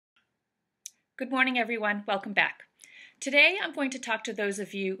Good morning, everyone. Welcome back. Today, I'm going to talk to those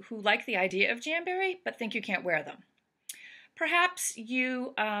of you who like the idea of Jamberry but think you can't wear them. Perhaps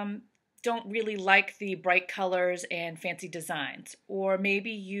you don't really like the bright colors and fancy designs, or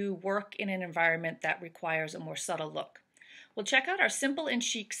maybe you work in an environment that requires a more subtle look. Well, check out our Simple and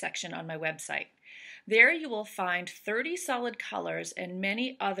Chic section on my website. There you will find 30 solid colors and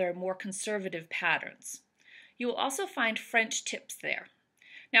many other more conservative patterns. You will also find French tips there.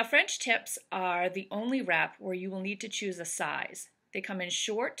 Now, French tips are the only wrap where you will need to choose a size. They come in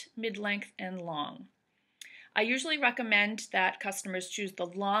short, mid-length, and long. I usually recommend that customers choose the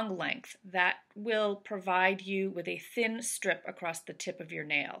long length. That will provide you with a thin strip across the tip of your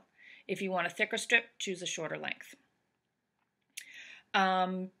nail. If you want a thicker strip, choose a shorter length.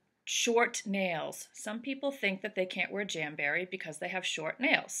 Short nails. Some people think that they can't wear Jamberry because they have short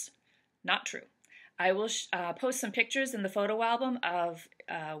nails. Not true. I will post some pictures in the photo album of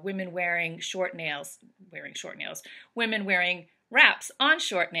women wearing women wearing wraps on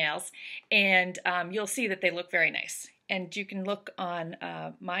short nails, and you'll see that they look very nice. And you can look on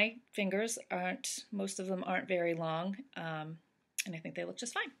my fingers, most of them aren't very long, and I think they look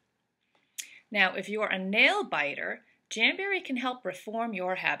just fine. Now, if you are a nail biter, Jamberry can help reform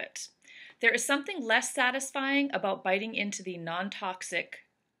your habit. There is something less satisfying about biting into the non-toxic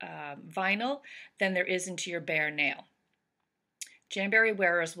vinyl than there is into your bare nail. Jamberry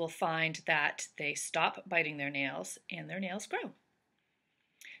wearers will find that they stop biting their nails and their nails grow.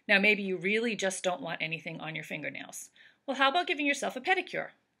 Now, maybe you really just don't want anything on your fingernails. Well, how about giving yourself a pedicure?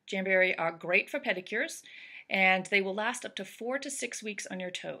 Jamberry are great for pedicures, and they will last up to 4 to 6 weeks on your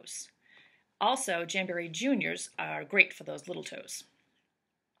toes. Also, Jamberry Juniors are great for those little toes.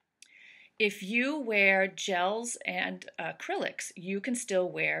 If you wear gels and acrylics, you can still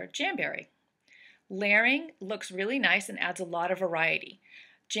wear Jamberry. Layering looks really nice and adds a lot of variety.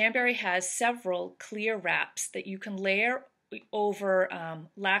 Jamberry has several clear wraps that you can layer over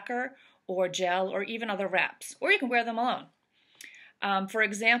lacquer or gel or even other wraps, or you can wear them alone. For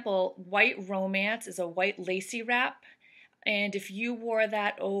example, White Romance is a white lacy wrap, and if you wore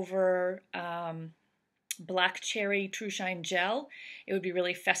that over Black Cherry True Shine Gel, it would be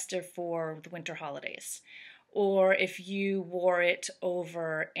really festive for the winter holidays. Or if you wore it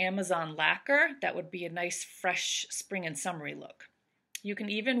over Amazon Lacquer, that would be a nice fresh spring and summery look. You can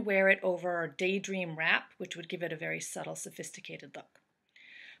even wear it over Daydream Wrap, which would give it a very subtle, sophisticated look.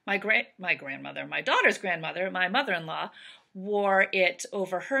 My daughter's grandmother, my mother-in-law, wore it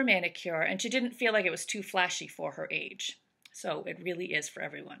over her manicure, and she didn't feel like it was too flashy for her age. So it really is for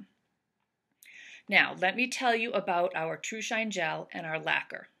everyone. Now, let me tell you about our True Shine Gel and our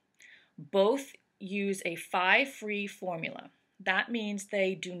lacquer. Both use a 5-free formula. That means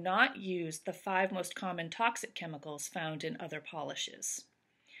they do not use the 5 most common toxic chemicals found in other polishes.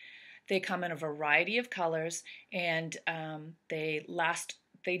 They come in a variety of colors, and they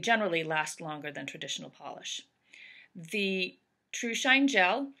generally last longer than traditional polish. The True Shine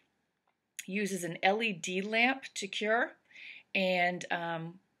Gel uses an LED lamp to cure, and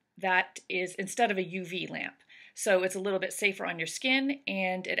that is instead of a UV lamp. So it's a little bit safer on your skin,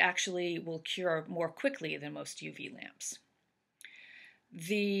 and it actually will cure more quickly than most UV lamps.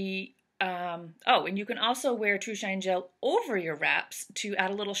 And you can also wear True Shine Gel over your wraps to add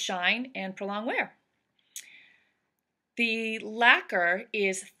a little shine and prolong wear. The lacquer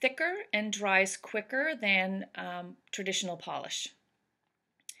is thicker and dries quicker than traditional polish.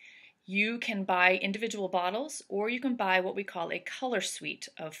 You can buy individual bottles, or you can buy what we call a color suite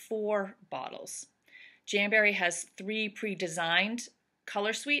of 4 bottles. Jamberry has 3 pre-designed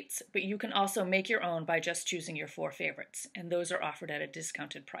color suites, but you can also make your own by just choosing your 4 favorites, and those are offered at a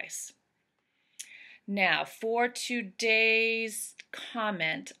discounted price. Now, for today's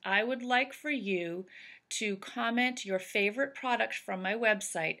comment, I would like for you to comment your favorite product from my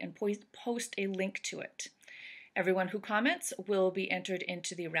website and post a link to it. Everyone who comments will be entered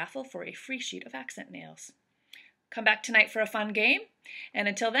into the raffle for a free sheet of accent nails. Come back tonight for a fun game, and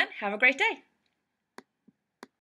until then, have a great day.